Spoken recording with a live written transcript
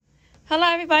Hello,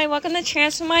 everybody. Welcome to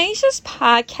Transformations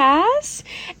Podcast.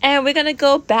 And we're going to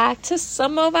go back to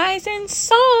summarizing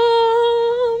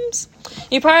Psalms.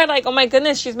 You're probably like, oh my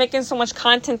goodness, she's making so much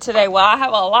content today. Well, I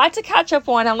have a lot to catch up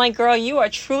on. I'm like, girl, you are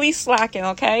truly slacking,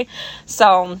 okay?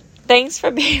 So, thanks for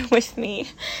being with me.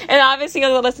 And obviously,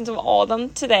 you're going to listen to all of them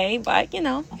today. But,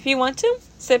 if you want to,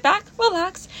 sit back,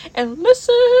 relax, and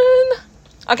listen.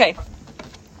 Okay.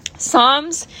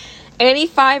 Psalms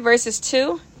 85 verses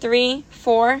 2, 3,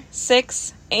 4,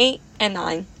 6, 8, and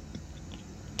 9.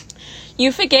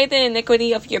 You forgave the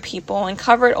iniquity of your people and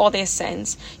covered all their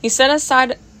sins. You set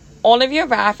aside all of your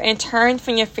wrath and turned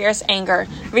from your fierce anger.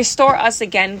 Restore us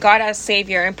again, God our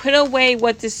Savior, and put away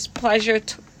your displeasure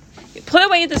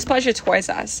towards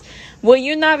us. Will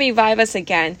you not revive us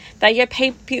again, that your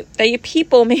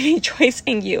people may rejoice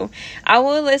in you? I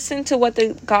will listen to what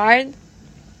the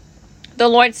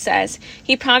Lord says.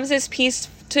 He promises peace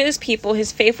to his people,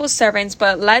 his faithful servants,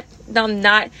 but let them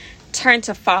not turn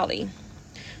to folly.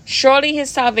 Surely his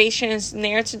salvation is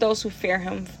near to those who fear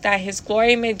him, that his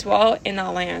glory may dwell in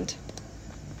our land.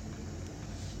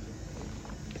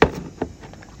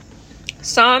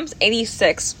 Psalms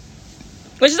 86,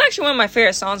 which is actually one of my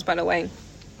favorite Psalms, by the way.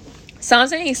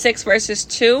 Psalms 86 verses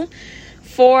 2,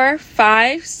 4,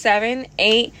 5, 7,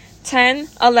 8, 10,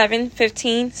 11,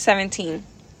 15, 17.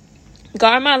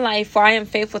 Guard my life, for I am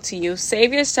faithful to you.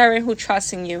 Save your servant who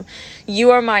trusts in you.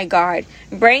 You are my God.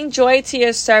 Bring joy to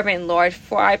your servant, Lord,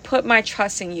 for I put my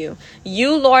trust in you.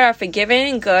 You, Lord, are forgiving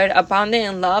and good, abundant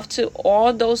in love to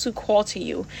all those who call to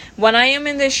you. When I am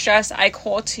in distress, I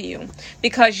call to you,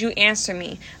 because you answer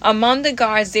me. Among the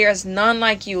gods, there is none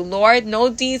like you, Lord. No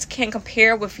deeds can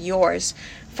compare with yours.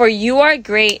 For you are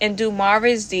great and do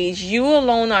marvelous deeds. You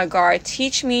alone are God.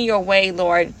 Teach me your way,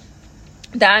 Lord,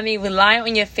 that I may rely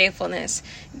on your faithfulness.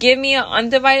 Give me an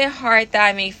undivided heart that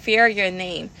I may fear your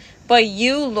name. But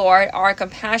you, Lord, are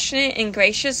compassionate and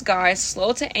gracious God,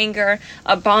 slow to anger,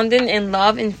 abundant in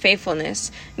love and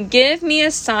faithfulness. Give me a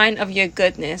sign of your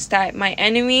goodness, that my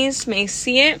enemies may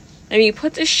see it and be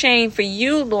put to shame. For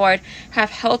you, Lord,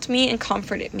 have helped me and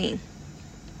comforted me.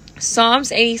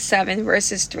 Psalms 87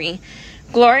 verses 3.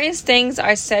 Glorious things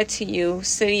are said to you,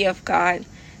 city of God.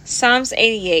 Psalms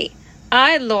 88.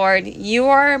 I, Lord, you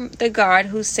are the God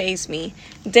who saves me.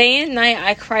 Day and night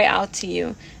I cry out to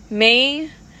you.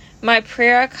 May my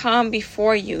prayer come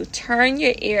before you. Turn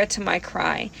your ear to my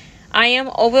cry. I am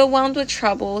overwhelmed with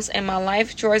troubles, and my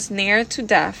life draws near to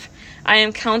death. I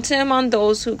am counted among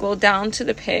those who go down to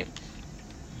the pit.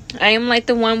 I am like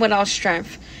the one without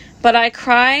strength. But I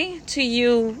cry to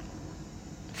you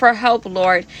for help,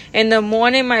 Lord. In the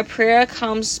morning my prayer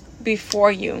comes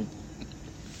before you.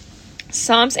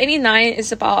 Psalms 89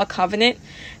 is about a covenant.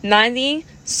 90,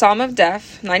 Psalm of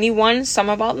death. 91, Psalm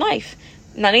about life.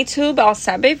 92, about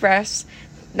Sabbath rest.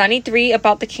 93,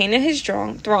 about the king of his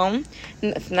throne.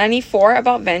 94,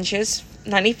 about vengeance.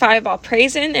 95, about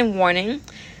praising and warning.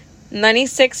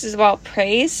 96 is about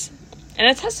praise and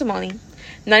a testimony.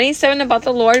 97, about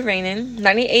the Lord reigning.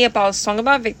 98, about a song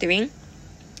about victory.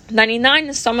 99,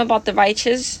 a song about the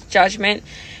righteous judgment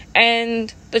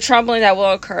and the troubling that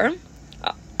will occur.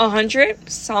 100,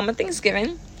 Psalm of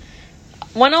Thanksgiving.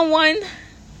 101,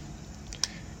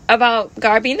 about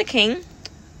God being the king.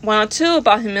 102,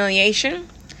 about humiliation.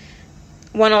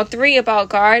 103, about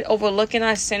God overlooking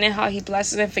our sin and how he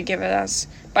blesses and forgives us.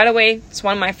 By the way, it's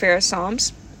one of my favorite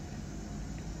Psalms.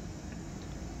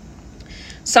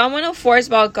 Psalm 104 is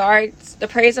about the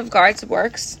praise of God's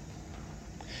works.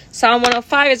 Psalm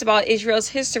 105 is about Israel's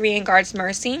history and God's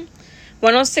mercy.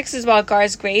 106 is about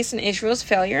God's grace and Israel's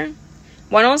failure.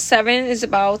 107 is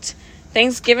about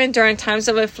thanksgiving during times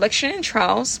of affliction and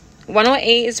trials.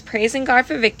 108 is praising God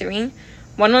for victory.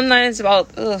 109 is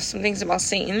about some things about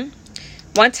Satan.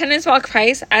 110 is about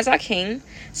Christ as our King.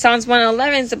 Psalms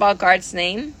 111 is about God's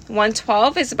name.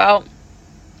 112 is about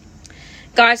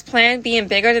God's plan being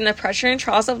bigger than the pressure and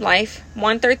trials of life.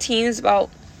 113 is about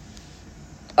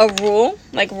a rule,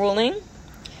 like ruling.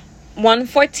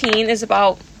 114 is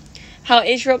about how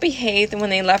Israel behaved when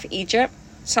they left Egypt.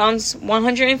 Psalms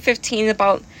 115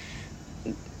 about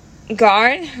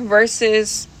God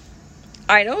versus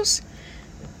idols.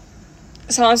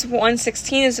 Psalms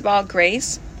 116 is about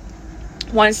grace.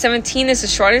 117 is the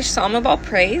shortest psalm about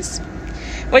praise,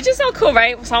 which is so cool,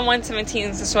 right? Psalm 117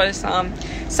 is the shortest psalm.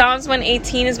 Psalms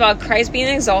 118 is about Christ being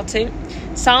exalted.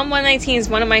 Psalm 119 is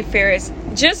one of my favorites.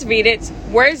 Just read it.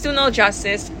 Words do no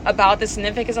justice about the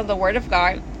significance of the Word of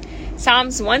God.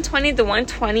 Psalms 120 to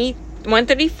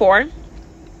 134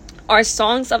 are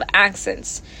songs of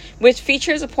accents, which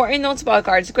features important notes about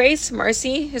God's grace,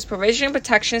 mercy, his provision,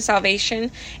 protection,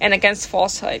 salvation, and against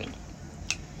falsehood.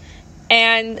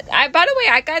 And by the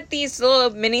way, I got these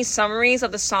little mini summaries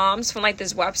of the Psalms from like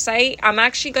this website. I'm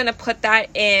actually going to put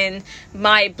that in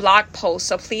my blog post,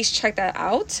 so please check that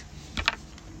out.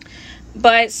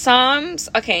 But Psalms,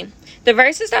 okay, the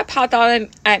verses that popped out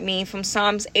at me from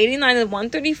Psalms 89 to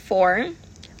 134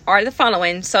 are the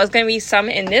following. So it's going to be some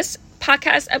in this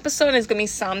podcast episode, and it's going to be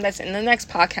some that's in the next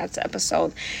podcast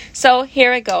episode. So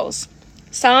here it goes.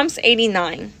 Psalms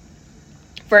 89,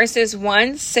 verses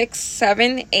 1, 6,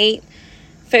 7, 8,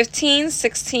 15,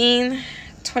 16,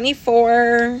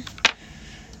 24,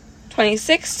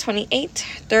 26, 28,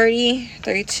 30,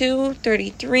 32,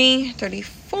 33,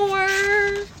 34,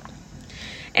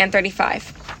 and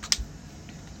 35.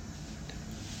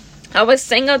 I will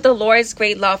sing of the Lord's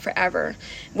great love forever.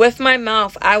 With my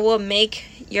mouth I will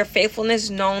make your faithfulness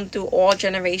known through all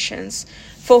generations.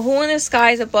 For who in the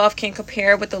skies above can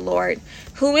compare with the Lord?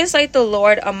 Who is like the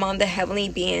Lord among the heavenly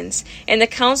beings? In the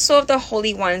council of the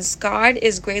holy ones, God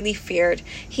is greatly feared.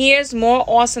 He is more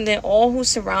awesome than all who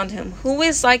surround him. Who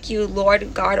is like you,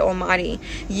 Lord God Almighty?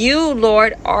 You,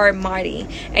 Lord, are mighty,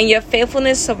 and your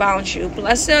faithfulness surrounds you.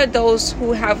 Blessed are those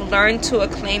who have learned to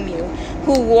acclaim you,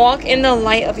 who walk in the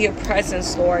light of your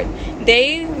presence, Lord.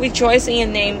 They rejoice in your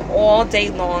name all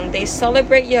day long. They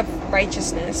celebrate your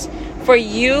righteousness. For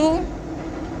you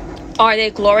are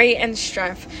their glory and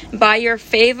strength. By your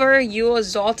favor you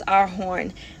exalt our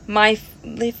horn. My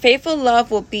faithful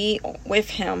love will be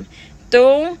with him.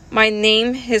 Through my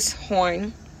name his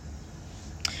horn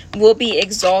will be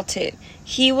exalted.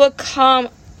 He will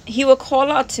call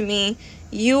out to me,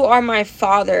 you are my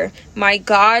Father, my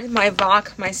God, my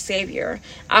rock, my Savior.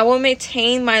 I will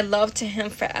maintain my love to him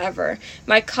forever.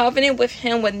 My covenant with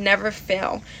him would never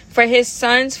fail. For his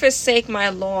sons forsake my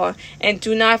law and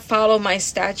do not follow my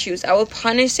statutes. I will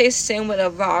punish their sin with a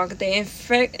rod, their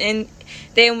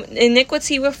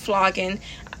iniquity with flogging.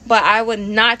 But I would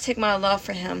not take my love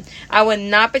for him. I would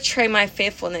not betray my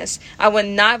faithfulness. I would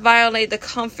not violate the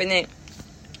covenant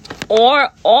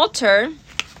or alter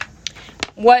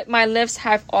what my lips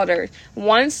have uttered.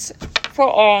 Once for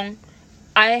all,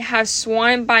 I have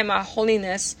sworn by my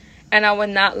holiness, and I will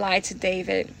not lie to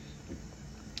David.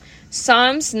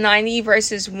 Psalms 90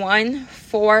 verses 1,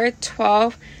 4,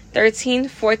 12, 13,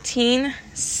 14,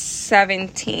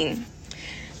 17.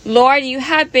 Lord, you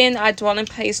have been our dwelling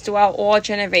place throughout all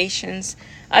generations.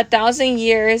 1,000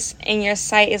 years in your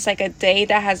sight is like a day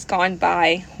that has gone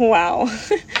by. Wow.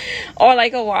 Or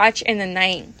like a watch in the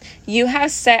night. You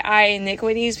have set our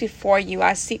iniquities before you,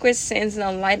 our secret sins in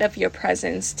the light of your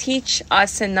presence. Teach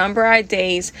us to number our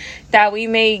days, that we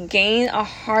may gain a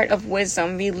heart of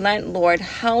wisdom. Relent, Lord.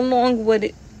 How long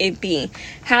would it be?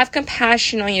 Have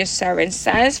compassion on your servants.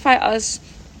 Satisfy us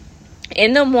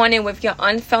in the morning with your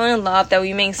unfailing love, that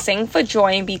we may sing for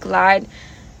joy and be glad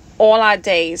all our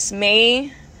days.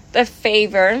 May the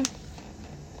favor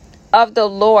of the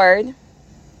Lord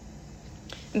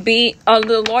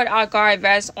the Lord our God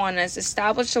rest on us.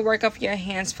 Establish the work of your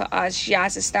hands for us.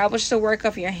 Yes, establish the work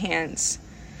of your hands.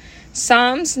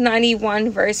 Psalms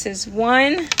 91 verses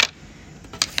 1,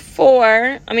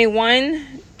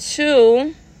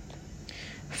 2,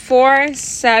 4,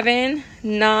 7,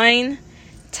 9,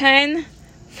 10,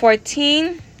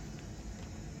 14,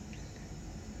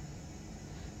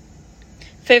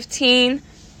 15,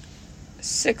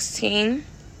 16.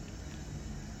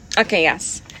 Okay,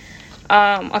 yes.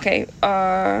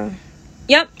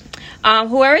 Yep.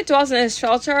 Whoever dwells in the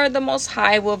shelter of the Most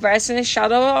High will rest in the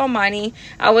shadow of the Almighty.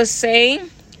 I will say of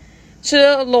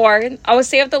the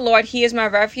Lord, He is my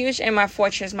refuge and my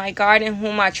fortress, my God in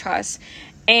whom I trust.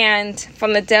 And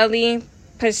from the deadly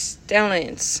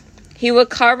pestilence, He will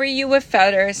cover you with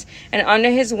feathers, and under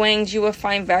His wings you will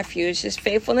find refuge. His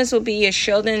faithfulness will be your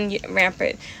shield and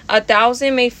rampart.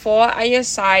 1,000 may fall at your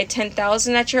side,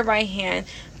 10,000 at your right hand,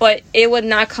 but it would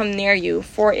not come near you.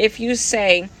 For if you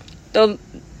say, the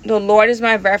Lord is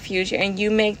my refuge, and you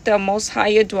make the Most High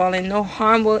your dwelling, no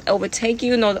harm will overtake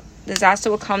you, no disaster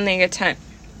will come near your tent.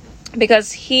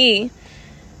 Because He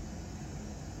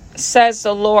says,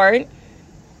 the Lord,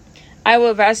 I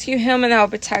will rescue him and I will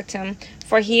protect him,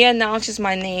 for He acknowledges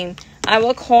my name. He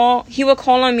will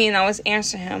call on me and I will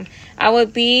answer him. I will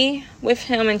be with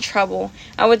him in trouble.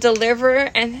 I will deliver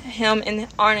him and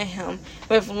honor him.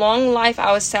 With long life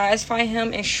I will satisfy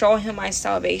him and show him my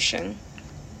salvation.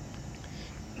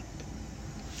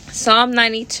 Psalm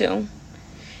 92.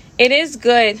 It is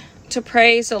good to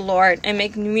praise the Lord and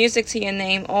make music to your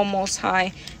name, O Most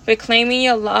High, proclaiming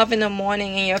your love in the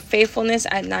morning and your faithfulness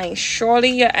at night. Surely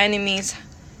your enemies,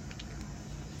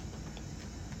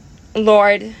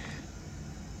 Lord,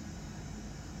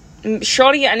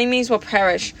 surely your enemies will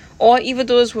perish. All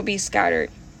evildoers will be scattered.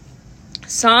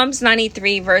 Psalms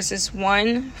 93 verses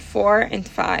 1, 4, and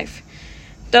 5.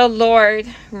 The Lord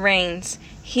reigns.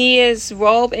 He is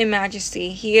robed in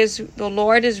majesty. The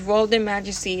Lord is robed in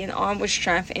majesty and armed with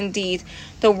strength. Indeed,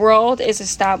 the world is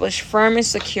established firm and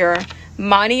secure,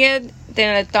 mightier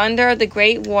than the thunder of the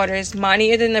great waters,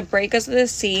 mightier than the breakers of the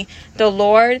sea. The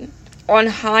Lord on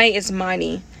high is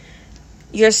mighty.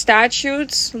 Your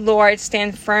statutes, Lord,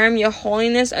 stand firm. Your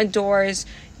holiness adores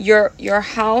your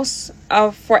house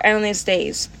for endless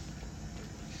days.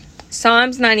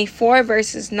 Psalms 94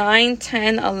 verses 9,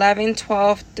 10, 11,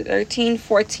 12, 13,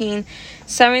 14,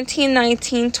 17,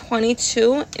 19,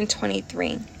 22, and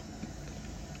 23.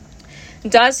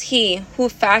 Does he who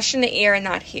fashioned the air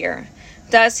not hear?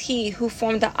 Does he who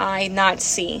formed the eye not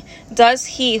see? Does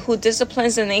he who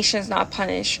disciplines the nations not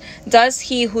punish? Does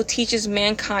he who teaches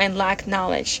mankind lack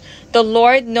knowledge? The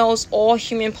Lord knows all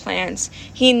human plans.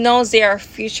 He knows they are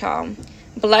futile.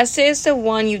 Blessed is the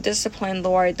one you discipline,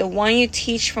 Lord, the one you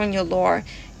teach from your lore.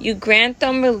 You grant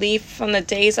them relief from the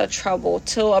days of trouble,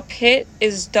 till a pit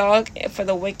is dug for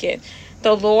the wicked.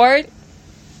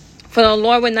 For the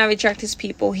Lord would not reject his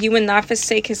people. He would not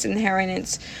forsake his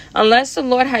inheritance. Unless the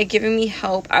Lord had given me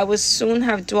help, I would soon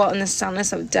have dwelt in the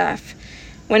silence of death.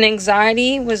 When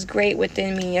anxiety was great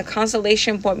within me, a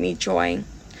consolation brought me joy.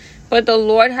 But the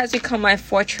Lord has become my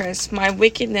fortress, my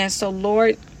wickedness. The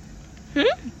Lord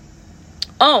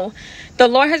But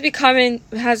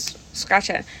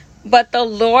the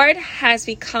Lord has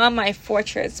become my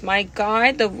fortress, my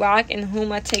God, the rock in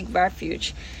whom I take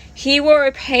refuge. He will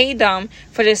repay them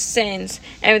for their sins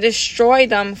and destroy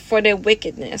them for their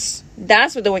wickedness.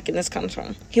 That's where the wickedness comes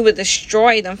from. He will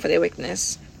destroy them for their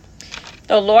wickedness.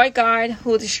 The Lord God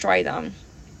who will destroy them.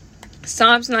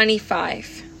 Psalms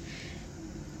 95.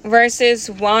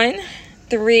 Verses 1, 2,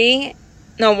 3,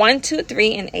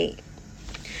 and 8.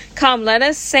 Come, let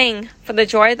us sing for the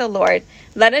joy of the Lord.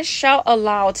 Let us shout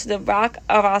aloud to the rock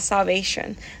of our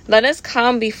salvation. Let us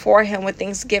come before him with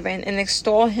thanksgiving and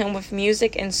extol him with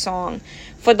music and song.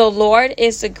 For the Lord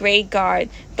is the great God,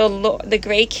 the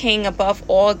great King above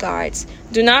all gods.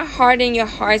 Do not harden your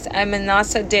hearts as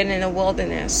Manasseh did in the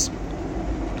wilderness.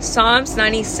 Psalms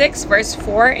 96 verse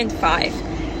 4 and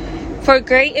 5. For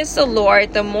great is the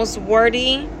Lord, the most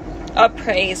worthy of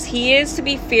praise. He is to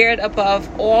be feared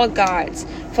above all gods.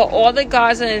 For all the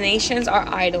gods of the nations are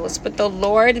idols, but the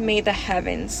Lord made the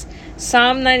heavens.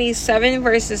 Psalm 97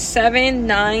 verses 7,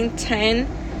 9, 10,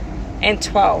 and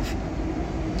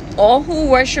 12. All who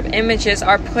worship images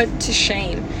are put to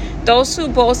shame. Those who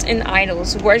boast in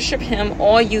idols, worship him,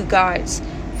 all you gods.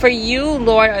 For you,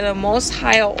 Lord, are the most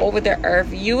high over the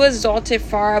earth. You exalted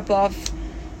far above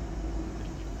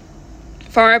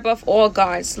all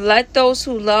gods. Let those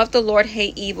who love the Lord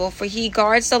hate evil, for he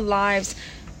guards the lives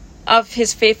of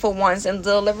his faithful ones and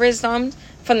delivers them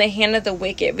from the hand of the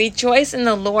wicked. Rejoice in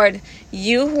the Lord,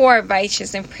 you who are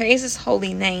righteous, and praise his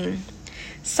holy name.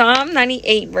 Psalm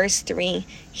 98 verse 3.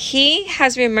 He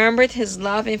has remembered his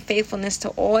love and faithfulness to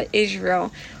all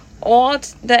Israel. All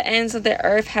the ends of the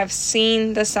earth have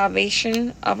seen the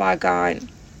salvation of our God.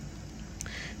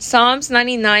 Psalms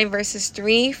 99 verses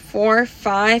 3, 4,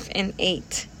 5, and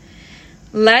 8.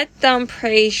 Let them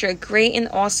praise your great and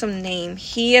awesome name.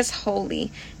 He is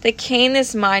holy. The King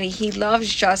is mighty. He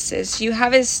loves justice. You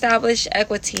have established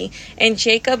equity. In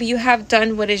Jacob you have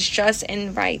done what is just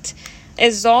and right.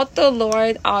 Exalt the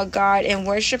Lord our God and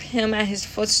worship him at his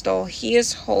footstool. He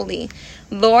is holy.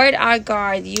 Lord our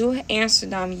God, you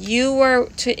answered them. You were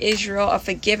to Israel a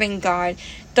forgiving God,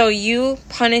 though you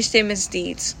punished their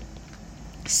misdeeds.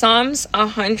 Psalms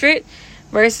 100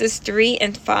 verses 3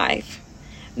 and 5.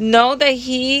 Know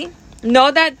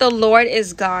that the Lord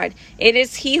is God. It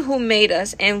is he who made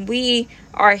us, and we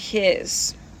are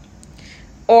his.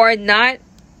 And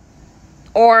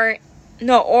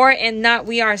not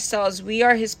we ourselves. We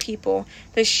are his people,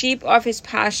 the sheep of his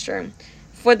pasture.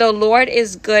 For the Lord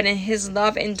is good, and his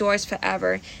love endures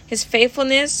forever. His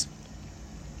faithfulness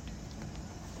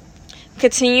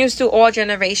continues through all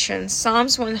generations.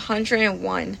 Psalms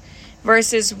 101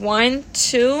 verses 1,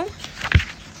 2,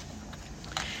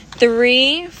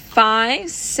 3, 5,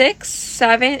 6,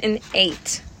 7, and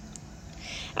 8.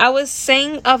 I will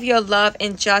sing of your love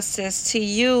and justice to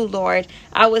you, Lord.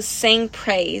 I will sing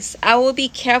praise. I will be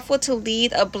careful to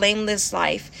lead a blameless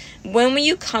life. When will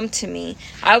you come to me?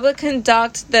 I will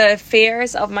conduct the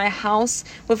affairs of my house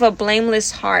with a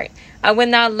blameless heart. I will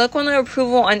not look on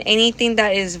approval on anything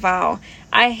that is vile.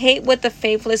 I hate what the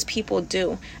faithless people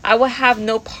do. I will have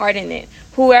no part in it.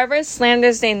 Whoever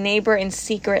slanders their neighbor in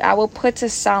secret, I will put to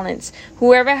silence.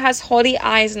 Whoever has haughty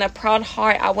eyes and a proud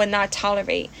heart, I will not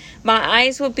tolerate. My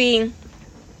eyes will be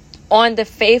on the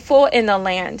faithful in the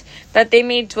land, that they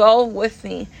may dwell with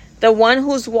me. The one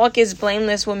whose walk is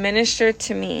blameless will minister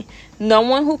to me. No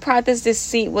one who practices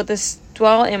deceit will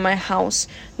dwell in my house.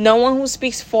 No one who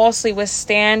speaks falsely will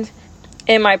stand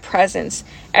in my presence.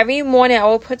 Every morning I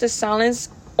will put to silence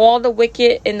all the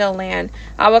wicked in the land.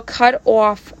 I will cut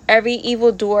off every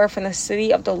evildoer from the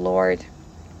city of the Lord.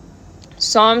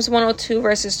 Psalms 102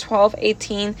 verses 12,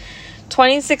 18,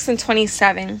 26, and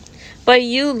 27. But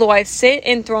you, Lord, sit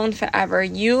enthroned forever.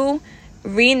 You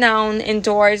renown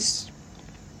endures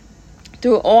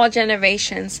through all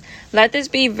generations. Let this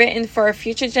be written for a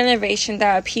future generation,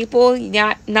 that a people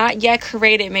not yet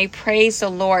created may praise the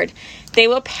Lord. They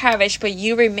will perish, but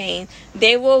you remain.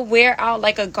 They will wear out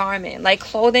like a garment. Like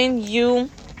clothing,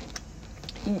 you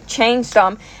change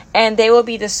them, and they will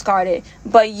be discarded.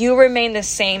 But you remain the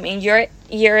same, and your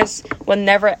years will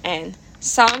never end.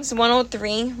 Psalms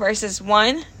 103, verses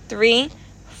 1,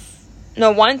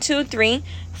 2, 3,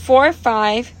 4,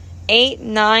 5, 8,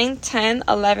 9, 10,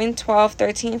 11, 12,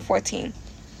 13, 14.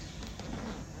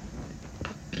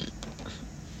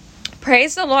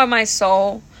 Praise the Lord, my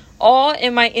soul, all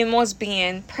in my inmost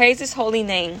being. Praise his holy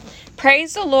name.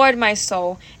 Praise the Lord, my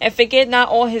soul, and forget not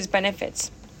all his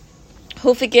benefits,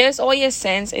 who forgives all your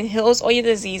sins and heals all your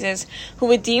diseases, who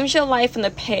redeems your life from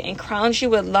the pit and crowns you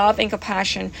with love and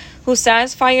compassion, who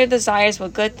satisfies your desires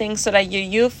with good things so that your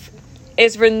youth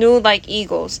is renewed like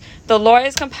eagles. The Lord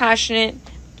is compassionate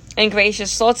and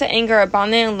gracious, slow to anger,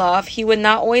 abounding in love. He would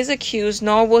not always accuse,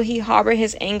 nor will he harbor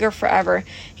his anger forever.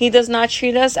 He does not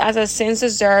treat us as our sins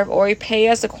deserve, or repay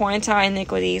us according to our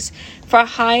iniquities. For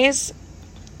as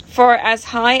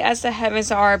high as the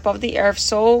heavens are above the earth,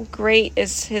 so great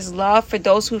is his love for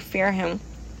those who fear him.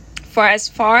 For as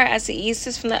far as the east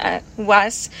is from the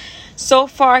west, so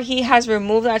far he has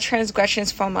removed our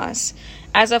transgressions from us.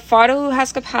 As a father who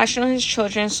has compassion on his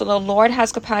children, so the Lord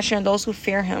has compassion on those who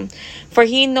fear him. For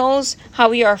he knows how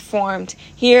we are formed.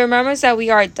 He remembers that we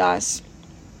are dust.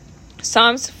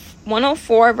 Psalms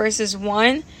 104 verses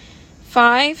 1,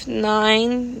 5,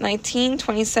 9, 19,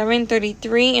 27,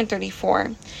 33, and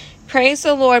 34. Praise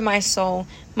the Lord, my soul.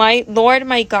 My Lord,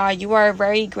 my God, you are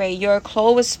very great. You are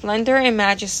clothed with splendor and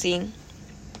majesty.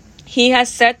 He has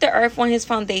set the earth on his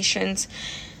foundations.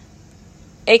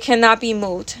 It cannot be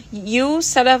moved. You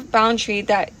set a boundary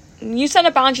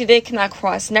they cannot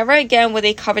cross. Never again will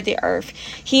they cover the earth.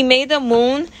 He made the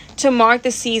moon to mark the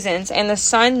seasons, and the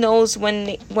sun knows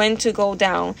when to go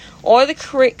down. All the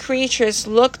creatures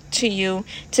look to you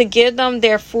to give them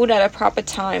their food at a proper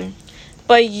time.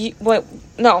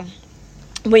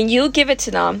 When you give it to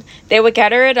them, they will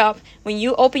gather it up. When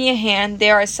you open your hand, they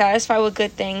are satisfied with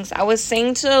good things. I will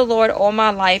sing to the Lord all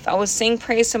my life. I will sing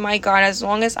praise to my God as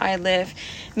long as I live.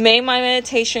 May my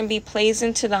meditation be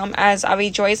pleasing to them as I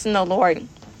rejoice in the Lord.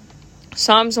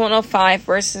 Psalms 105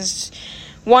 verses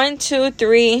 1, 2,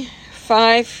 3,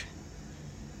 4,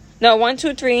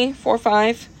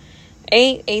 5,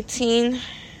 8, 18,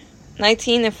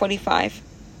 19, and 45.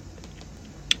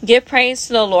 Give praise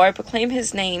to the Lord, proclaim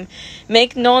his name,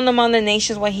 make known among the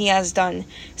nations what he has done.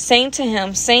 Sing to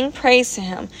him, sing praise to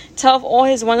him, tell of all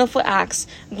his wonderful acts,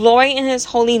 glory in his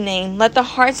holy name. Let the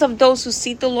hearts of those who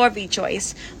seek the Lord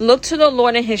rejoice. Look to the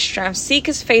Lord in his strength, seek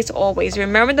his face always.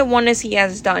 Remember the wonders he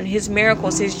has done, his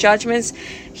miracles, his judgments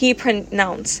he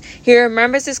pronounced. He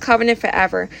remembers his covenant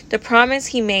forever, the promise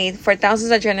he made for thousands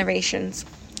of generations.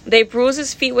 They bruised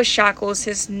his feet with shackles,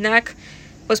 his neck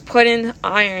was put in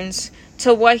irons.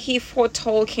 Till what he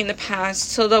foretold came to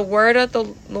pass, till the word of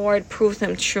the Lord proved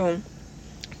him true,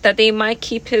 that they might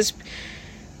keep his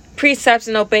precepts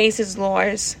and obey his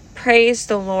laws. Praise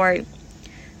the Lord.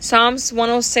 Psalms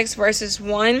 106 verses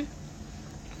 1,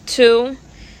 2,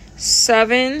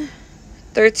 7,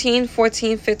 13,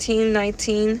 14, 15,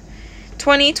 19,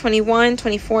 20, 21,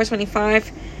 24,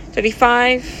 25,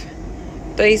 35,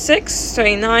 36,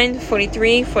 39,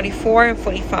 43, 44, and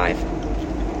 45.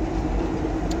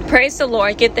 Praise the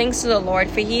Lord, give thanks to the Lord,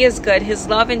 for he is good, his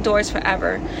love endures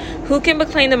forever. Who can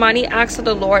proclaim the mighty acts of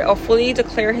the Lord, or fully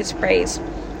declare his praise?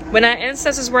 When our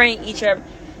ancestors were in Egypt,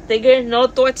 they gave no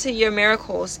thought to your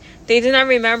miracles. They did not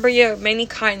remember your many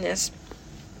kindness.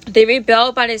 They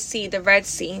rebelled by the sea, the Red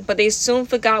Sea, but they soon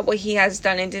forgot what he has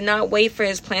done and did not wait for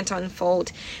his plan to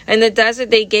unfold. In the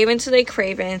desert they gave into their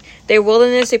craving, their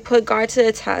wilderness they put God to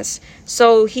the test.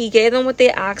 So he gave them what they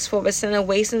asked for, but sent a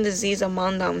wasting disease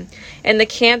among them. In the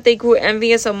camp they grew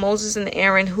envious of Moses and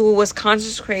Aaron, who was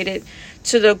consecrated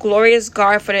to the glorious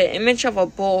God for the image of a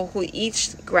bull who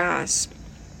eats grass.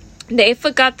 They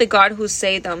forgot the God who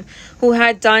saved them, who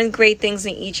had done great things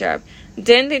in Egypt.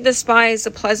 Then they despised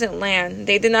the pleasant land.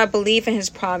 They did not believe in his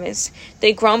promise.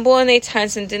 They grumbled in their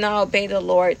tents and did not obey the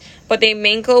Lord. But they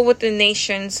mingled with the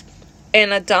nations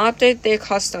and adopted their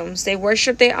customs. They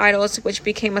worshipped their idols, which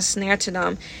became a snare to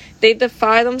them. They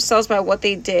defiled themselves by what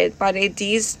they did. By their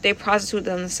deeds, they prostituted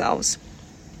themselves.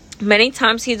 Many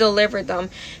times he delivered them,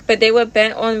 but they were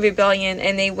bent on rebellion,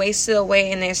 and they wasted away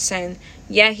in their sin.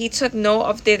 Yet he took note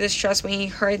of their distress when he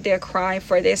heard their cry.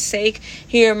 For their sake,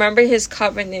 he remembered his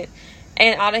covenant,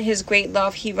 and out of his great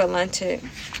love, he relented.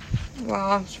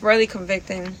 Wow, it's really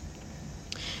convicting.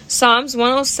 Psalms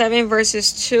 107,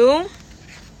 verses 2,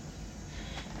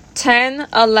 10,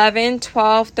 11,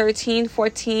 12, 13,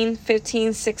 14,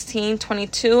 15, 16,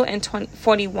 22, and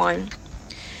 41.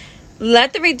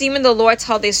 Let the redeemed of the Lord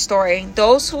tell their story,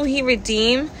 those who he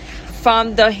redeemed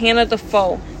from the hand of the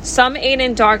foe. Some ate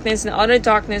in darkness and utter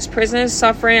darkness, prisoners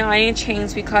suffering in iron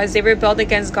chains because they rebelled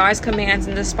against God's commands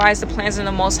and despised the plans of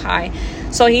the Most High.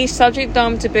 So he subjected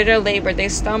them to bitter labor. They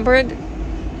stumbled,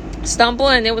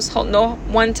 and there was no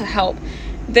one to help.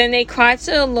 Then they cried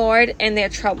to the Lord in their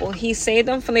trouble. He saved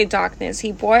them from their darkness.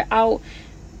 He brought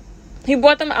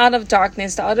them out of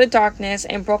darkness, the utter darkness,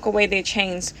 and broke away their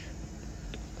chains.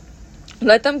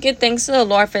 Let them give thanks to the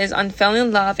Lord for his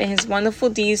unfailing love and his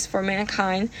wonderful deeds for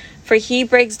mankind. For he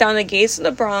breaks down the gates of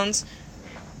the bronze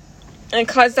and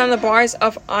cuts down the bars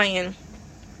of iron.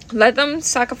 Let them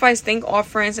sacrifice thank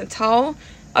offerings and tell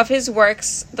of his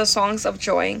works the songs of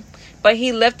joy. But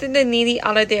he lifted the needy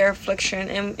out of their affliction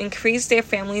and increased their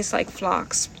families like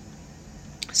flocks.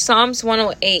 Psalms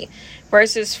 108,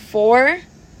 verses 4,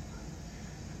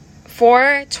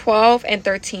 12, and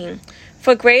 13.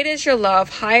 For great is your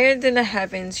love, higher than the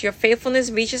heavens. Your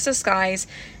faithfulness reaches the skies.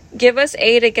 Give us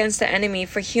aid against the enemy,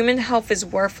 for human help is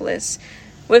worthless.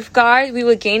 With God, we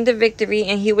will gain the victory,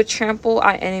 and he would trample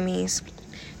our enemies.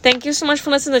 Thank you so much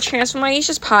for listening to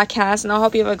Transformations podcast, and I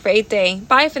hope you have a great day.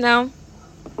 Bye for now.